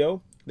the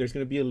video, there's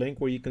going to be a link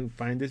where you can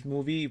find this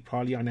movie,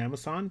 probably on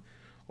Amazon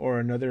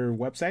or another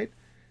website.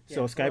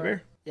 So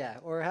Skybear?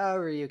 Or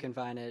however you can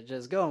find it,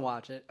 just go and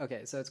watch it.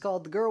 Okay, so it's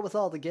called The Girl with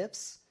All the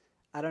Gifts.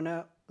 I don't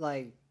know,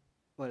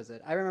 what is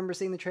it? I remember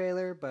seeing the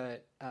trailer,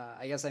 but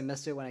I guess I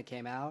missed it when it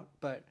came out.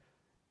 But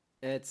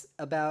it's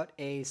about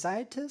a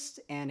scientist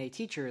and a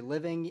teacher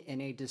living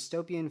in a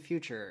dystopian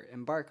future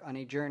embark on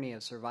a journey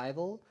of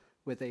survival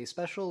with a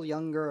special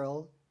young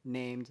girl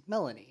named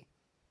Melanie.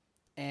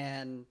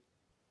 And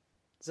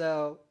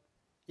so,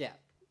 yeah.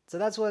 So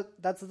that's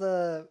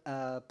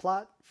the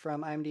plot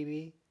from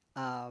IMDb.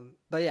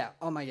 But yeah,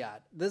 oh my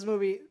god. This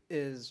movie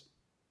is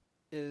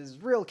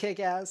real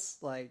kick-ass.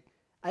 To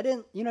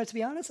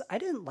be honest, I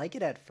didn't like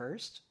it at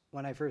first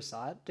when I first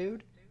saw it,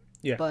 dude.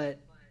 Yeah. But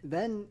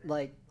then,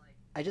 like,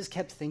 I just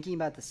kept thinking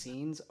about the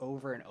scenes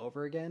over and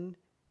over again.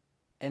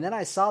 And then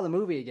I saw the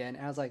movie again,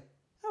 and I was like,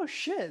 oh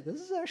shit,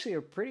 this is actually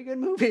a pretty good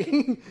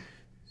movie.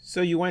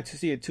 So you went to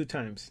see it 2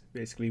 times,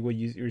 basically. What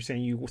you're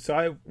saying, you saw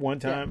it one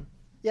time.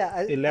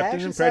 Yeah, it left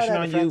an impression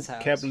on you, house.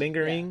 kept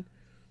lingering.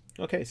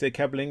 Yeah. Okay, so it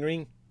kept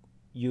lingering.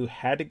 You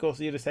had to go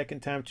see it a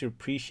second time to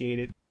appreciate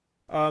it.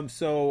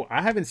 So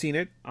I haven't seen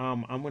it.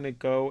 I'm gonna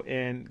go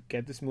and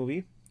get this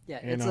movie. Yeah,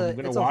 and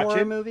it's a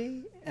horror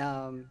movie.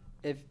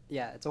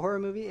 It's a horror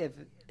movie.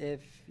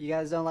 If you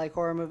guys don't like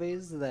horror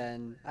movies,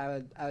 then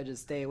I would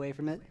just stay away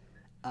from it.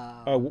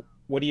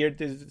 What year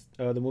did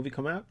the movie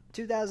come out?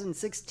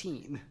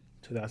 2016.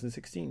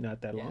 2016,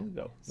 not that long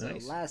ago.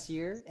 Nice. So last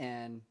year,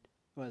 and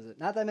what was it?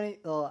 Not that many.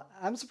 Well,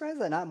 I'm surprised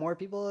that not more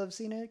people have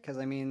seen it, because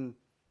I mean,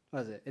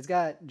 what is it? It's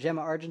got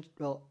Gemma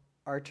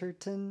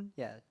Arterton.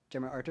 Yeah,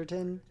 Gemma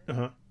Arterton.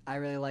 I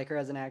really like her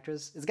as an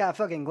actress. It's got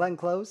fucking Glenn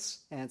Close,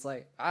 and it's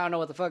like, I don't know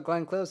what the fuck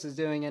Glenn Close is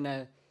doing in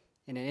an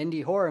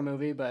indie horror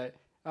movie, but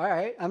all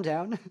right, I'm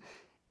down.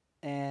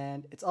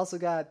 And it's also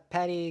got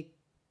Patty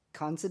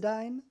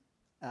Considine.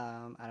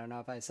 I don't know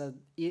if I said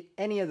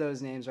any of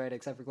those names right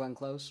except for Glenn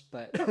Close,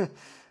 but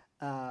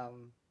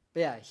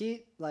yeah,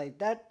 he like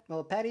that.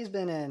 Well, Patty's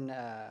been in.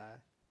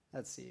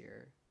 Let's see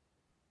here.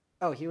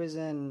 Oh, he was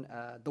in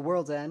The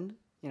World's End.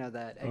 You know,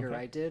 that Edgar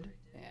Wright did.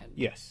 And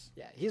yes.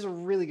 Yeah, he's a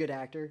really good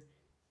actor,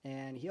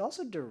 and he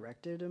also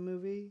directed a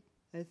movie,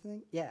 I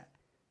think. Yeah,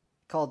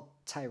 called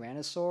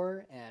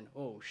Tyrannosaur, and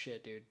oh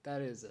shit, dude,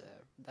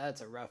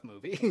 that's a rough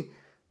movie.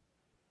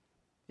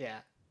 Yeah,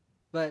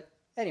 but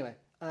anyway.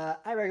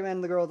 I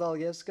recommend The Girl with All the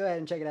Gifts. Go ahead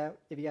and check it out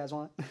if you guys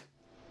want.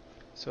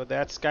 So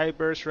that's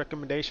Skyburst's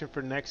recommendation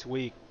for next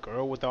week,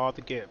 Girl with All the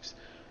Gifts.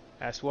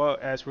 As well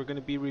as we're going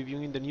to be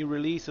reviewing the new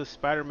release of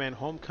Spider-Man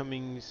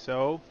Homecoming.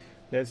 So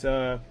let's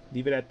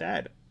leave it at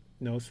that.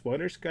 No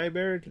spoilers,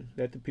 Skybird.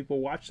 Let the people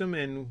watch them,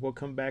 and we'll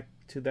come back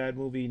to that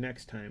movie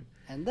next time.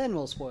 And then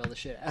we'll spoil the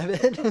shit out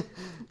of it.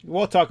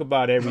 We'll talk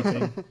about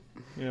everything.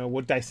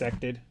 We'll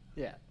dissect it.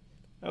 Yeah.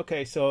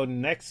 Okay, so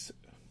next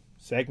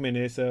segment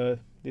is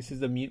this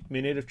is the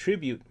minute of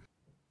tribute.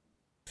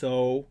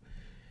 So,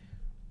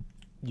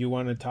 you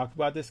want to talk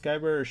about this,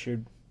 Skyber, or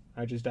should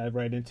I just dive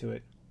right into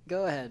it?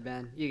 Go ahead,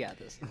 man. You got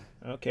this.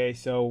 Okay,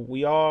 so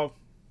we all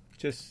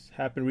just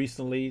happened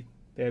recently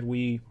that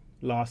we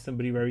lost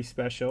somebody very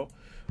special,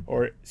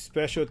 or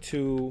special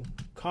to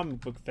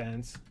comic book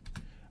fans.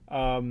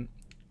 Adam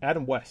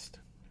West.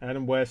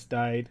 Adam West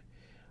died.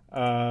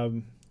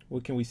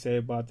 What can we say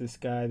about this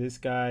guy? This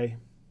guy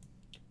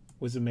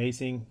was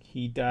amazing.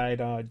 He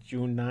died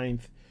June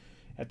 9th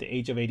at the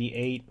age of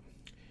 88.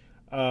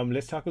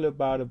 Let's talk a little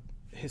about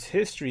his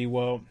history.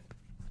 Well,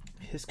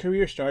 his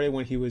career started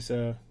when he was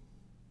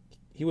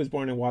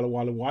born in Walla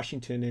Walla,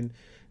 Washington in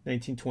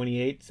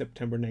 1928,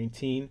 September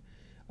 19.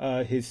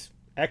 His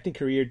acting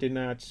career did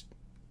not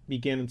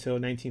begin until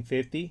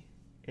 1950,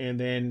 and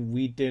then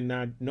we did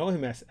not know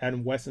him as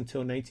Adam West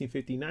until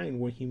 1959,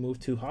 when he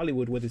moved to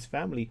Hollywood with his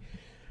family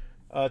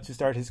to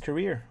start his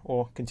career,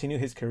 or continue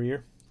his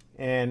career.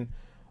 And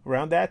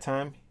around that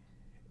time,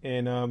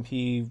 and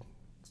he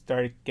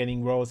started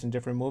getting roles in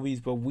different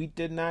movies, but we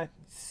did not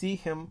see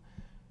him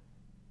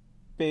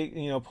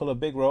pull a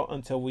big role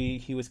until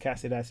he was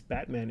casted as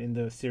Batman in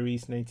the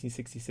series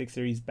 1966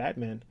 series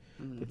Batman,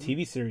 the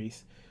TV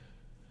series.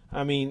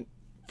 I mean,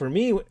 for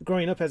me,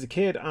 growing up as a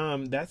kid,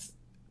 that's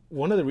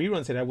one of the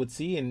reruns that I would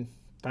see and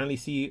finally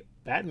see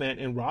Batman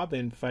and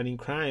Robin fighting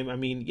crime. I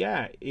mean,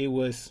 yeah, it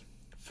was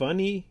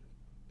funny,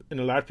 and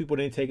a lot of people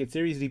didn't take it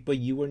seriously, but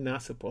you were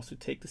not supposed to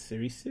take the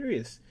series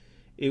serious.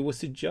 It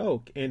was a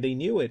joke, and they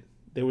knew it.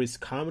 There was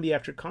comedy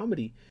after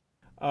comedy.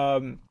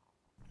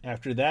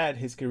 After that,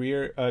 his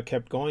career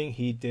kept going.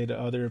 He did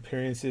other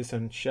appearances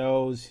on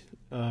shows,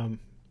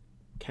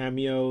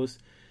 cameos.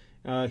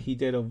 He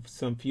did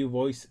some few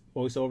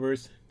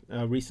voiceovers.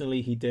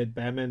 Recently, he did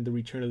Batman: The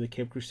Return of the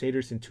Cape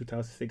Crusaders in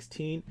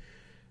 2016,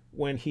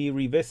 when he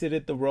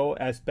revisited the role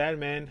as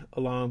Batman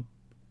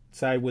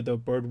alongside with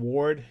Burt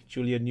Ward,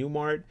 Julia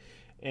Newmar,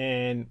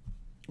 and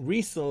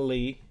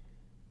recently,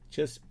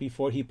 just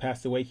before he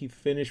passed away, he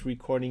finished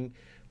recording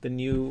the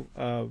new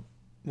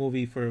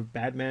movie for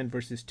Batman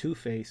versus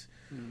Two-Face.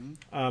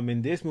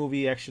 In this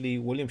movie, actually,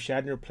 William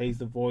Shatner plays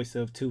the voice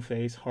of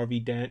Two-Face, Harvey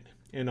Dent,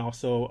 and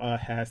also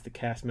has the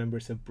cast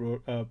members of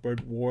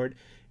Burt Ward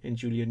and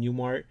Julia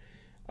Newmar.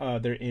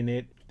 They're in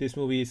it. This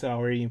movie is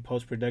already in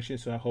post-production,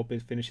 so I hope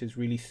it finishes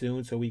really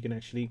soon so we can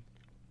actually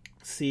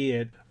see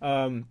it.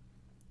 Other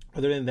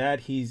than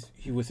that, he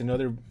was in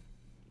other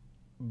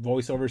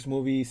voiceovers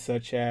movies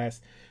such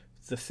as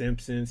The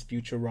Simpsons,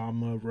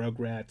 Futurama,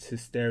 Rugrats,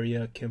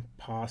 Hysteria, Kim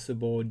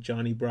Possible,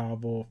 Johnny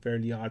Bravo,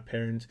 Fairly Odd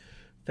Parents,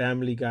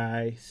 Family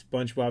Guy,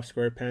 SpongeBob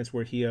SquarePants,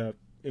 where he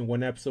in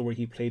one episode where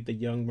he played the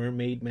young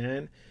mermaid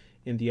man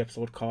in the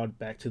episode called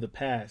Back to the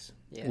Past,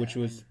 which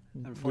was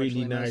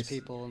really nice. Most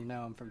people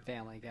know him from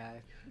Family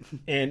Guy.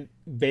 And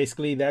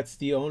basically that's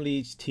the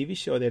only TV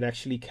show that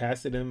actually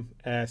casted him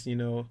as,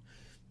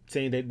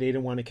 saying that they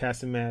didn't want to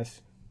cast him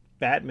as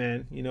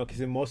Batman, because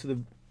in most of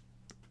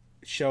the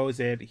shows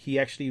that he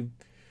actually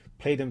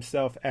played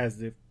himself as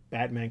the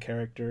Batman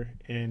character,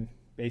 and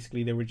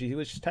basically he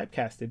was just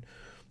typecasted.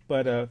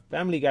 But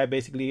Family Guy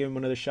basically gave him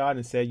another shot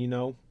and said,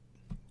 you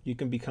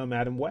can become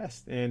Adam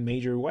West, and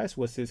Major West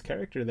was his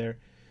character there.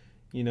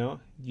 You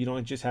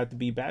don't just have to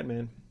be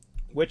Batman.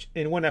 Which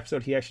in one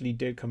episode he actually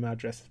did come out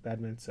dressed as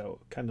Batman, so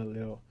kind of a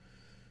little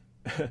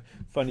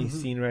funny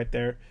scene right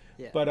there.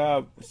 Yeah.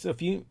 But so a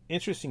few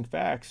interesting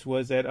facts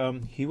was that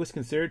he was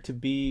considered to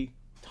be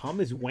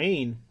Thomas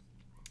Wayne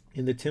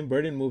in the Tim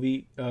Burton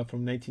movie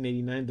from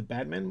 1989, the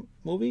Batman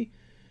movie.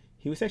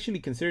 He was actually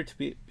considered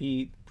to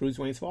be Bruce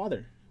Wayne's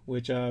father,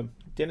 which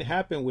didn't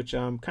happen, which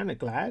I'm kind of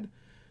glad,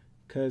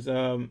 because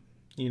I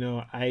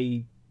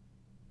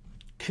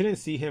couldn't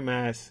see him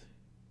as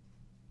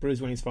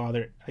Bruce Wayne's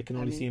father. I can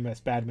only see him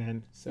as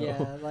Batman. So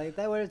yeah, like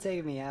that would have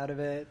taken me out of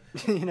it,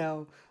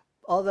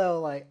 Although,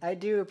 like, I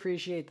do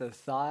appreciate the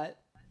thought,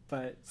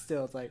 but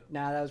still, it's like,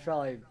 nah, that was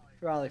probably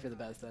for the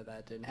best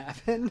that didn't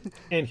happen.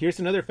 And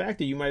here's another fact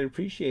that you might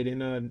appreciate. In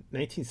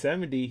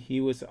 1970, he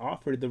was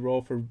offered the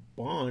role for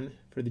Bond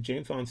for the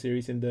James Bond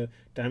series in the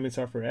Diamonds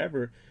Are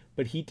Forever,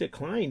 but he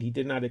declined. He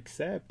did not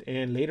accept.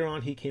 And later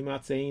on, he came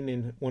out saying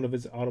in one of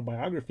his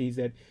autobiographies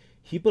that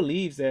he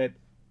believes that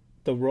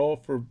the role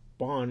for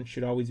Bond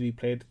should always be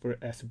played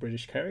as a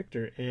British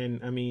character. And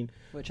I mean,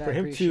 which for I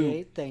him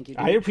appreciate. Thank you.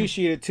 I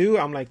appreciate it too.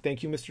 I'm like,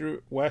 thank you,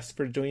 Mr. West,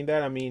 for doing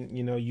that. I mean,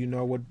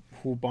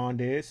 who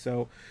Bond is,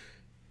 so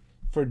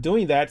for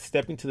doing that,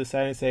 stepping to the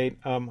side and saying,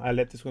 I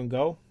let this one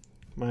go.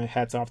 My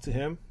hat's off to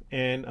him.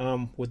 And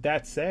with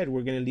that said,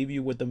 we're going to leave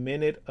you with a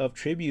minute of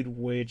tribute,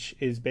 which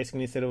is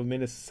basically, instead of a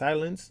minute of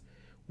silence,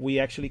 we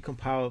actually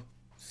compile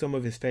some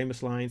of his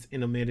famous lines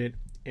in a minute,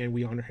 and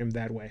we honor him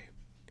that way.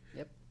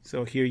 Yep.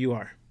 So here you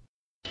are.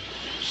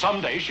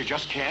 Some days you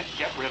just can't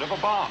get rid of a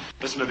bomb.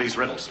 Listen to these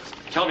riddles.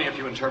 Tell me if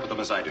you interpret them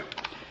as I do.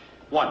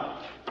 1.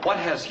 What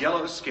has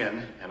yellow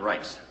skin and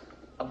rice?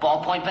 A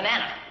ballpoint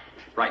banana.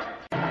 Right.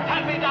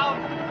 Hand me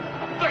down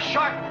the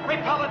shark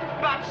repellent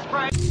bat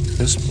spray.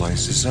 This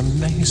place is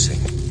amazing.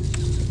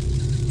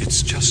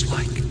 It's just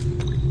like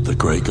the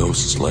Grey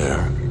Ghost's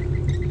lair.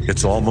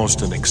 It's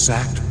almost an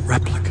exact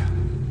replica.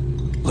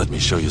 Let me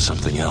show you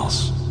something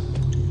else.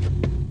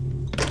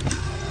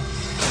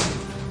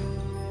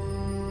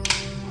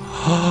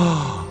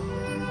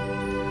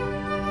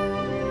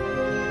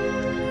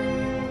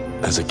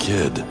 As a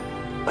kid,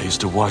 I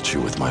used to watch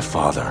you with my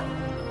father.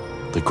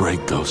 The Grey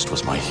Ghost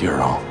was my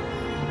hero.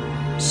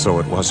 So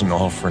it wasn't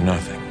all for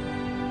nothing.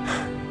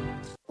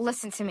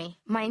 Listen to me.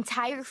 My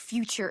entire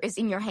future is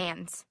in your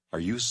hands. Are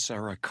you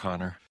Sarah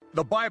Connor?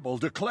 The Bible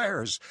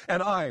declares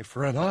an eye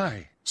for an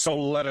eye. So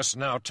let us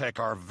now take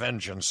our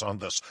vengeance on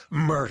this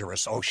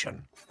murderous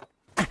ocean.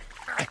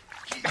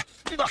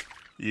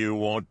 You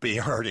won't be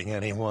hurting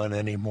anyone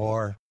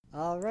anymore.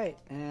 All right,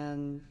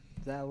 and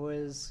that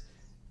was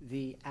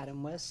the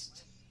Adam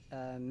West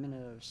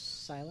Minute of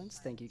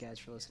Silence. Thank you guys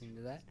for listening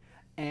to that.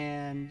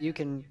 And you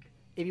can,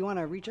 if you want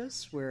to reach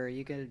us, where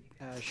you can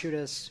shoot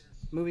us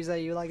movies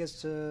that you like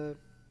us to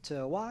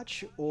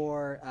watch,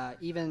 or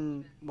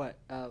even what?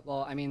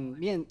 Well, I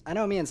mean, I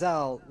know me and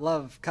Sal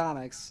love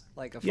comics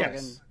like a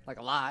fucking like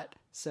a lot.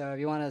 So if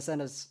you want to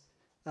send us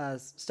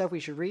stuff we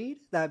should read,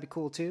 that'd be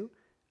cool too.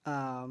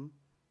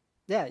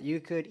 Yeah, you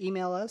could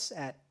email us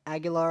at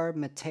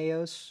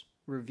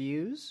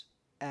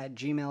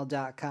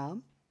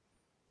aguilarmateosreviews@gmail.com.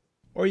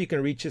 Or you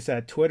can reach us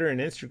at Twitter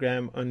and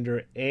Instagram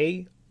under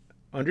 _M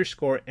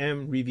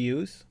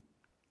reviews.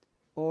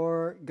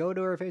 Or go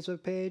to our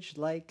Facebook page,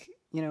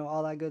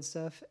 all that good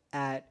stuff,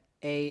 at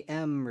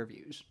AM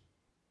Reviews.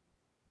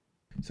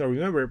 So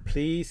remember,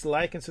 please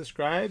like and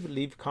subscribe.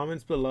 Leave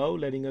comments below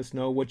letting us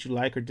know what you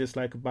like or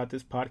dislike about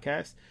this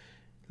podcast.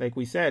 Like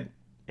we said,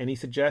 any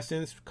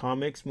suggestions,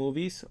 comics,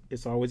 movies,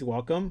 it's always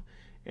welcome.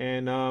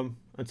 And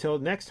until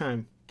next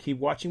time, keep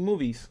watching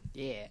movies.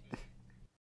 Yeah.